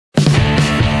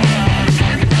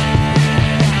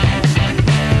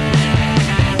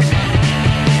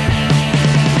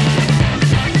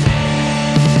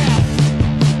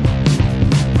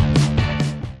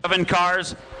7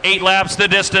 cars, 8 laps the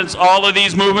distance. All of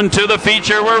these moving to the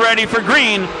feature. We're ready for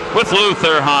green with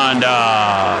Luther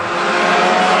Honda.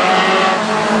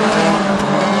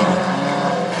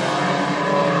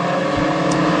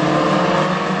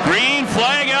 Green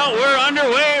flag out. We're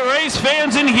underway. Race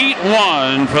fans in Heat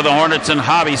 1 for the Hornets and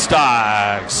Hobby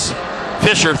Stocks.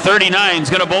 Fisher, 39, is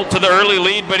going to bolt to the early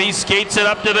lead, but he skates it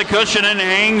up to the cushion and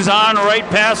hangs on right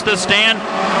past the stand,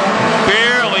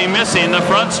 barely missing the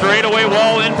front straightaway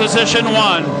wall in position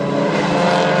 1.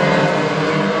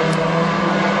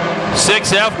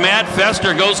 6F, Matt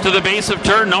Fester, goes to the base of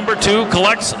turn number 2,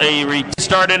 collects a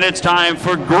restart, and it's time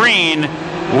for green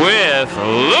with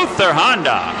Luther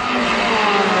Honda.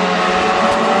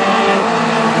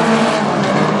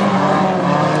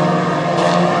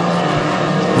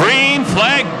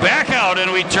 Flag back out,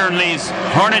 and we turn these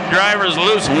Hornet drivers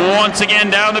loose once again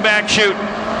down the back chute.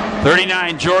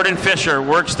 39, Jordan Fisher,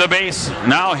 works the base,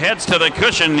 now heads to the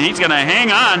cushion. He's going to hang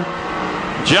on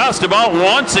just about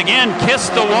once again.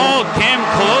 Kissed the wall, came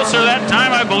closer that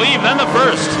time, I believe, than the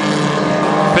first.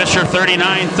 Fisher,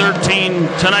 39, 13.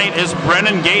 Tonight is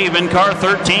Brennan Gabe in car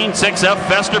 13, 6F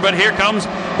Fester, but here comes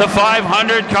the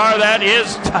 500 car. That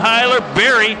is Tyler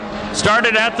Berry.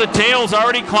 Started at the tails,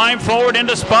 already climbed forward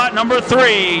into spot number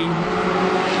 3.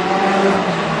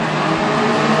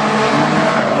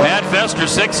 Matt Fester,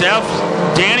 6F.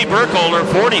 Danny Burkholder,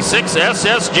 46,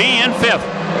 SSG in 5th.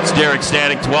 It's Derek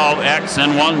Static, 12X,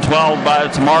 and 112 by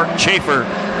Mark Schaefer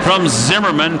from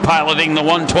Zimmerman, piloting the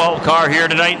 112 car here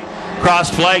tonight.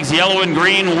 Crossed flags, yellow and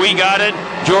green. We got it.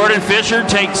 Jordan Fisher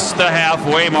takes the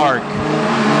halfway mark.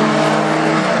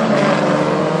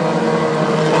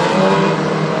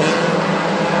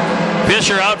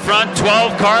 Fisher out front,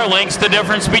 12 car lengths. The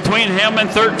difference between him and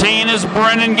 13 is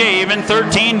Brennan Gabe in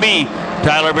 13B.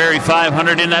 Tyler Berry,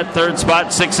 500 in that third spot,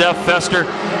 6F Fester.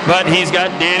 But he's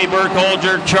got Danny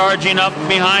Burkholder charging up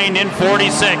behind in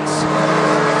 46.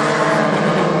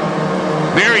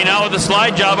 Berry now with the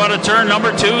slide job out of turn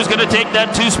number 2 is going to take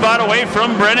that 2 spot away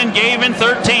from Brennan Gabe in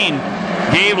 13.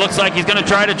 Gabe looks like he's going to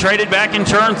try to trade it back in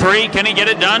turn 3. Can he get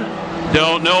it done?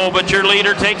 Don't know, but your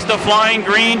leader takes the flying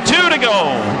green. 2 to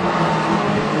go.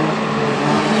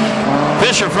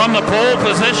 Fisher from the pole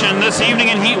position this evening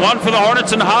in Heat 1 for the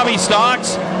Hornets and Hobby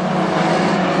Stocks.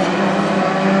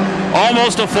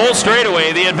 Almost a full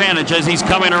straightaway, the advantage as he's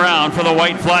coming around for the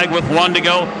white flag with 1 to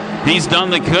go. He's done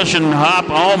the cushion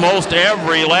hop almost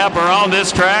every lap around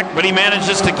this track, but he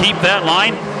manages to keep that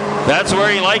line. That's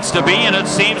where he likes to be, and it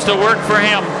seems to work for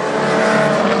him.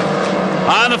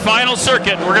 On the final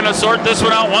circuit, we're going to sort this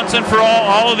one out once and for all.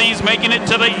 All of these making it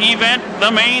to the event,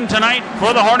 the main tonight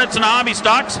for the Hornets and Hobby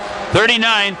Stocks.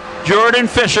 39, Jordan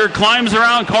Fisher climbs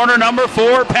around corner number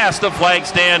 4 past the flag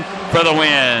stand for the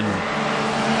win.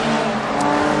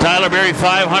 Tyler Berry,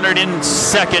 500 in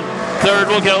second. Third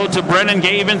will go to Brennan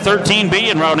Gabe in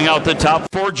 13B, and rounding out the top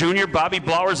 4, junior Bobby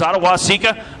Blowers out of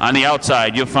Waseca. On the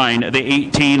outside, you'll find the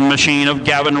 18 machine of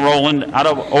Gavin Rowland out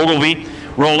of Ogilvie.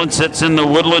 Rowland sits in the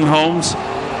Woodland Homes.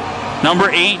 Number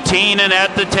 18, and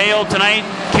at the tail tonight,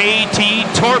 KT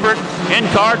Torbert in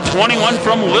car 21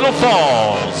 from Little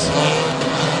Falls.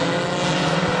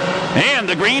 And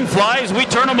the green flies, we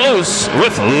turn them loose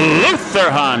with Luther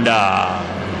Honda.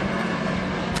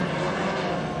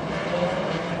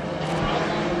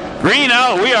 Green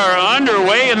out, we are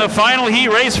underway in the final heat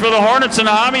race for the Hornets and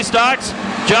the Hobby Stocks.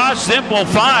 Josh Simple,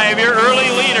 5, your early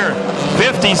leader.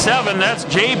 57, that's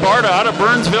Jay Barta out of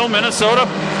Burnsville, Minnesota.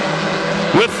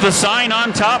 With the sign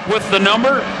on top with the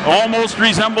number, almost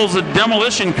resembles a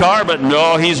demolition car, but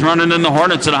no, he's running in the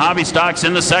Hornets and Hobby Stocks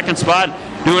in the second spot,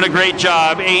 doing a great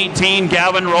job. 18,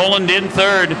 Gavin Rowland in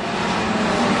third.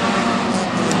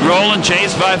 Rowland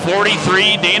chased by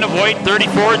 43, Dana Voigt,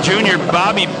 34, junior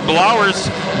Bobby Blowers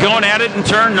going at it in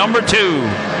turn number 2.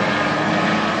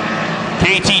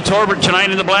 KT Torbert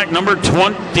tonight in the black, number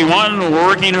 21,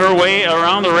 working her way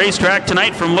around the racetrack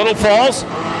tonight from Little Falls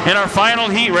in our final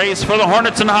heat race for the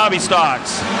Hornets and Hobby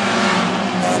Stocks.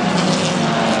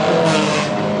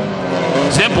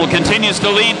 Simple continues to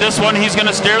lead this one. He's going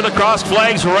to stare the crossed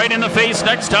flags right in the face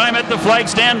next time at the flag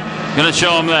stand. Going to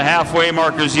show him the halfway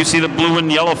markers. You see the blue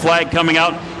and yellow flag coming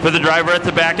out for the driver at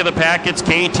the back of the pack. It's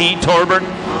KT Torbert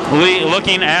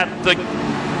looking at the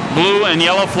blue and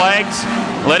yellow flags,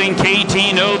 letting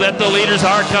KT know that the leaders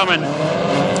are coming.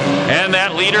 And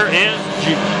that leader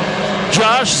is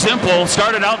Josh Simple.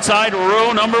 Started outside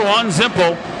row number 1,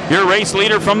 Simple. Your race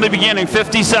leader from the beginning.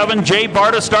 57, Jay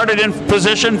Barta started in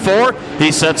position 4. He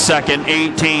set second.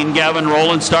 18, Gavin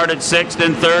Rowland started 6th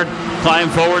and 3rd.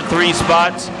 Climbed forward 3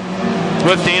 spots.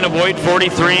 with Dana Voigt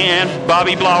 43 and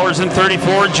Bobby Blowers in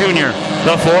 34 junior.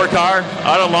 The 4-car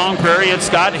out of Long Prairie, it's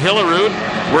Scott Hillerud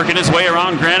working his way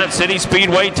around Granite City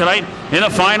Speedway tonight in the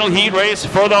final heat race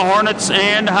for the Hornets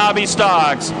and Hobby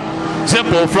Stocks.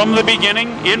 Simple from the beginning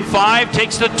in 5,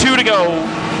 takes the 2 to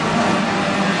go.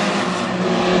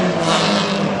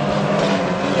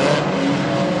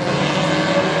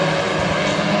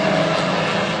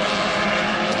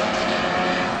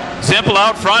 Simple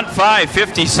out front,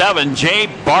 5:57. Jay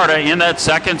Barta in that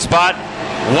second spot.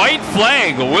 White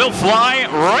flag will fly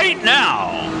right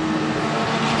now.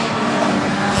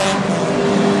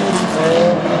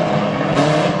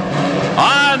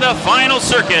 On the final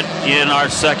circuit in our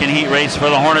second heat race for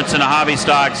the Hornets and the Hobby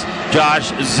Stocks,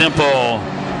 Josh Zimpel,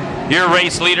 your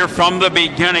race leader from the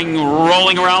beginning,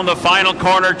 rolling around the final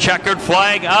corner, checkered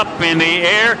flag up in the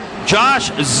air.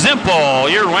 Josh Zimpel,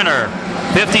 your winner.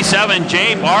 57,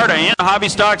 Jay Barta in Hobby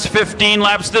Stocks, 15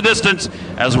 laps the distance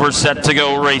as we're set to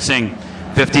go racing.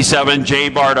 57, Jay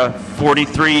Barta,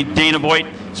 43, Dana Voigt,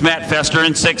 Matt Fester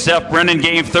in 6F, Brendan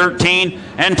gave 13,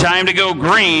 and time to go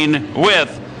green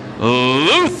with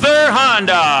Luther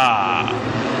Honda.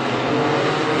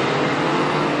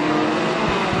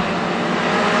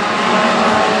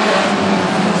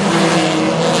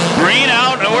 Green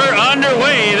out, we're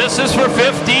underway. This is for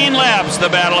 15 laps. The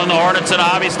battle in the Hornets and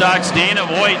Hobby Stocks. Dana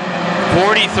Voigt,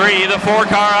 43. The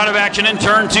 4-car out of action in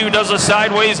turn 2 does a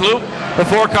sideways loop. The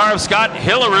 4-car of Scott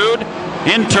Hillerud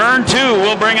in turn 2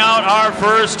 will bring out our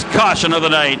first caution of the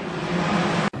night.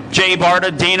 Jay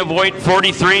Barta, Dana Voigt,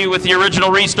 43 with the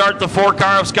original restart. The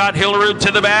 4-car of Scott Hillerud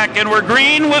to the back, and we're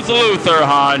green with Luther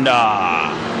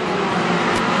Honda.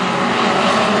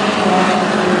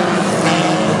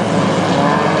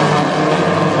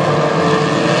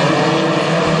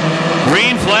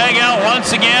 Green flag out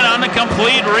once again on the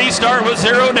complete restart with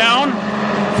 0 down.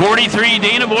 43,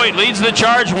 Dana Voigt leads the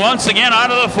charge once again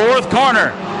out of the 4th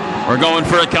corner. We're going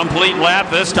for a complete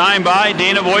lap, this time by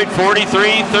Dana Voigt,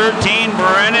 43, 13,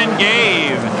 Brennan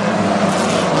Gave.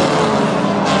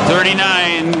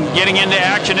 39, getting into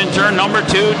action in turn number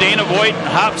 2. Dana Voigt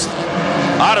hops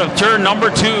out of turn number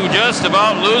 2, just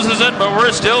about loses it, but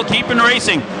we're still keeping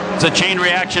racing. It's a chain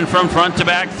reaction from front to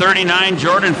back. 39,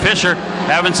 Jordan Fisher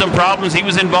having some problems. He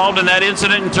was involved in that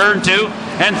incident in turn 2.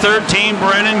 And 13,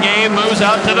 Brennan Gave moves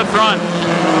out to the front.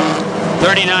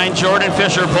 39, Jordan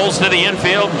Fisher pulls to the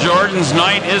infield. Jordan's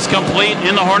night is complete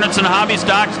in the Hornets and Hobby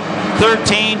Stocks.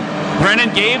 13,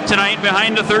 Brennan Gave tonight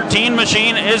behind the 13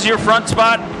 machine is your front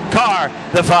spot car.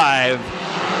 The 5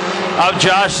 of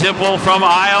Josh Zimpel from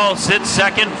Isle sits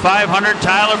second. 500,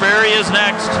 Tyler Berry is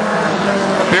next.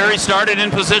 Berry started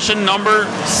in position number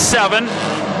 7.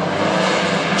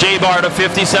 Jay Barta,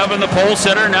 57, the pole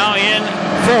sitter, now in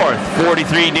 4th.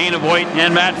 43, Dana Voigt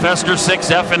and Matt Fester,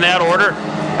 6F in that order.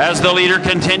 As the leader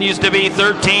continues to be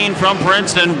 13 from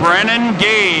Princeton, Brennan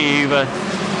Gave.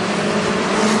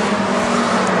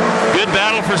 Good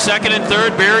battle for second and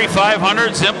third. Berry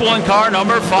 500, Zimpel in car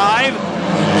number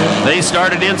 5. They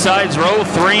started insides row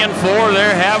 3 and 4.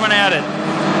 They're having at it.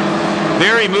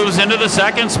 Berry moves into the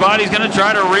second spot. He's going to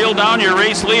try to reel down your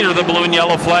race leader. The blue and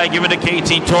yellow flag given to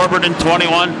KT Torbert in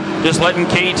 21. Just letting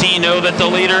KT know that the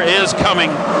leader is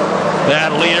coming.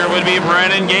 That leader would be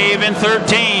Brennan Gave in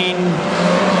 13.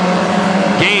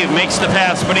 Gave makes the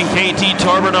pass, putting KT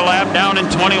Torbert a lap down in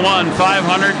 21.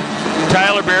 500.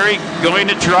 Tyler Berry going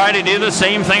to try to do the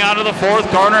same thing out of the 4th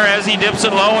corner as he dips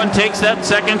it low and takes that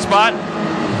second spot.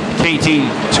 KT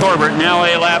Torbert now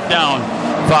a lap down.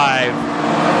 5.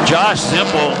 Josh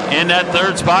Zimpel in that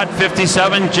 3rd spot.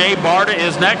 57, Jay Barta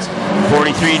is next.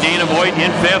 43, Dana Voigt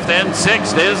in 5th, and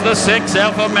 6th is the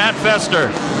 6F of Matt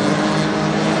Fester.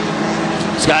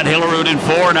 Scott Hillerud in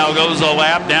 4 now goes a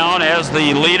lap down as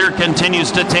the leader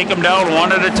continues to take them down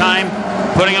one at a time,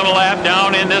 putting them a lap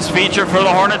down in this feature for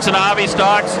the Hornets and Hobby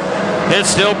Stocks. It's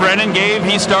still Brennan Gave.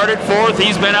 He started 4th.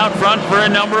 He's been out front for a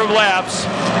number of laps.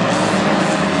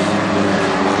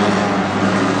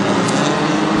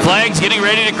 Flags getting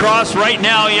ready to cross right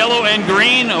now, yellow and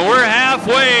green. We're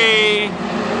halfway.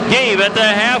 Gave at the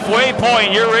halfway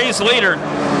point, your race leader.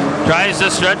 Tries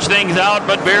to stretch things out,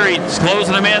 but Berry's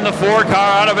closing them in. The 4-car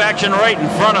out of action right in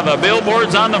front of the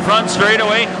billboards on the front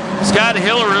straightaway. Scott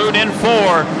Hillerud in 4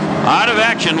 out of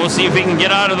action. We'll see if he can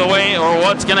get out of the way or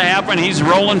what's going to happen. He's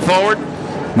rolling forward.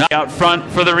 Now out front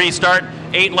for the restart.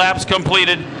 8 laps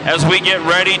completed as we get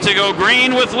ready to go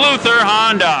green with Luther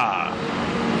Honda.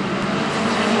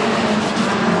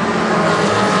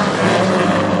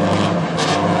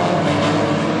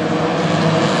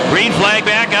 Green flag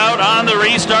back out on the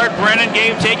restart. Brennan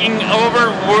Gave taking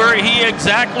over where he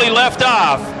exactly left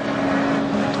off.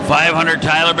 500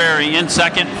 Tyler Berry in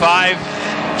second.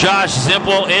 5 Josh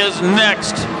Zimple is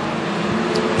next.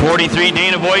 43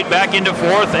 Dana Voigt back into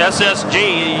fourth. SSG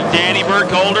Danny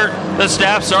Burkholder, the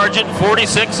staff sergeant,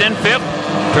 46 in fifth.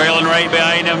 Trailing right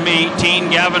behind him, 18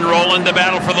 Gavin Rowland. The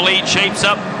battle for the lead shapes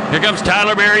up. Here comes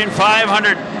Tyler Berry in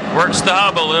 500. Works the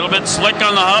hub, a little bit slick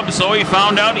on the hub, so he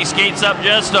found out. He skates up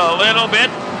just a little bit,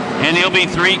 and he'll be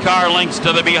 3 car lengths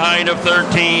to the behind of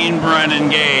 13 Brennan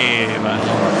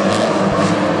Gabe.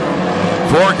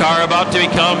 4 car about to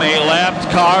become a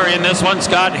lapped car in this one.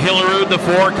 Scott Hillerud, the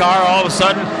 4 car, all of a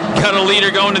sudden got a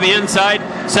leader going to the inside.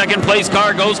 Second place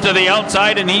car goes to the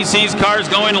outside, and he sees cars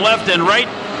going left and right.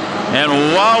 And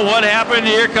wow, what happened?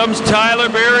 Here comes Tyler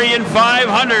Berry in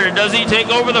 500. Does he take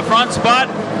over the front spot?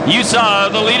 You saw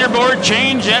the leaderboard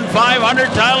change, and 500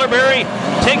 Tyler Berry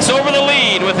takes over the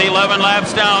lead with 11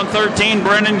 laps down. 13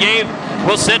 Brennan Gabe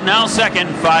will sit now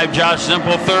second. 5 Josh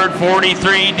Zimple third.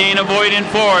 43 Dana Voigt in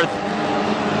fourth.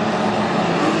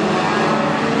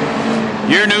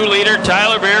 Your new leader,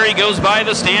 Tyler Berry, goes by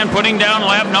the stand, putting down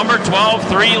lap number 12.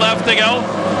 3 left to go.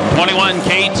 21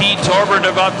 KT Torbert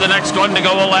about the next one to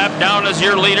go a lap down as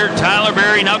your leader. Tyler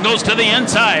Berry now goes to the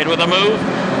inside with a move.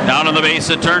 Down on the base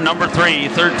at turn number 3.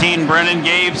 13 Brennan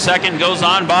Gabe second goes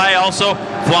on by, also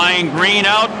flying green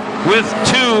out with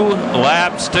 2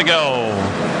 laps to go.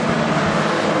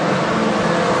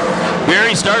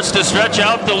 Berry starts to stretch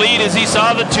out the lead as he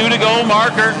saw the 2 to go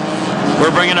marker.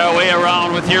 We're bringing our way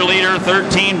around with your leader,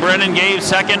 13 Brennan Gabe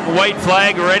second. White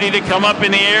flag ready to come up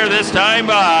in the air, this time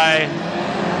by.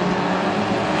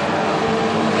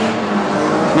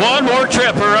 One more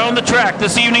trip around the track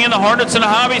this evening in the Hornets and the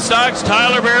Hobby Stocks.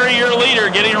 Tyler Berry, your leader,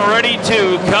 getting ready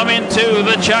to come into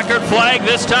the checkered flag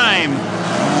this time.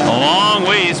 A long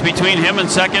ways between him and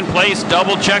second place.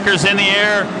 Double checkers in the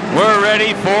air. We're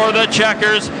ready for the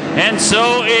checkers, and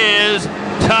so is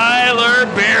Tyler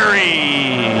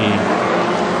Berry.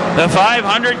 The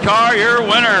 500 car, your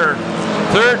winner.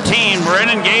 13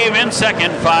 Brennan Gabe in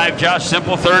second. 5 Josh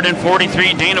Zimple third, and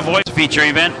 43 Dana Voigt. Feature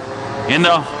event in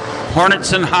the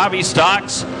Hornets and Hobby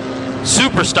Stocks.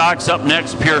 Super Stocks up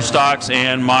next. Pure Stocks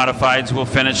and Modifieds will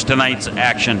finish tonight's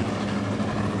action.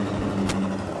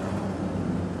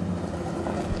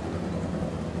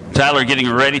 Tyler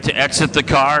getting ready to exit the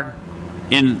car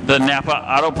in the Napa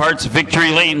Auto Parts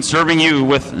victory lane, serving you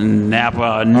with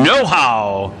Napa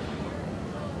know-how.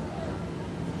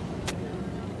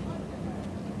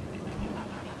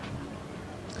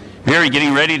 Berry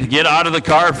getting ready to get out of the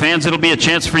car. Fans, it'll be a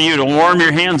chance for you to warm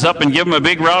your hands up and give him a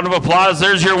big round of applause.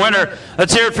 There's your winner.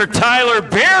 Let's hear it for Tyler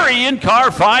Berry in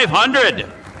car 500.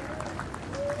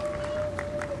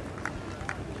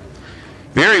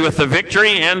 Berry with the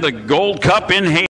victory and the gold cup in hand.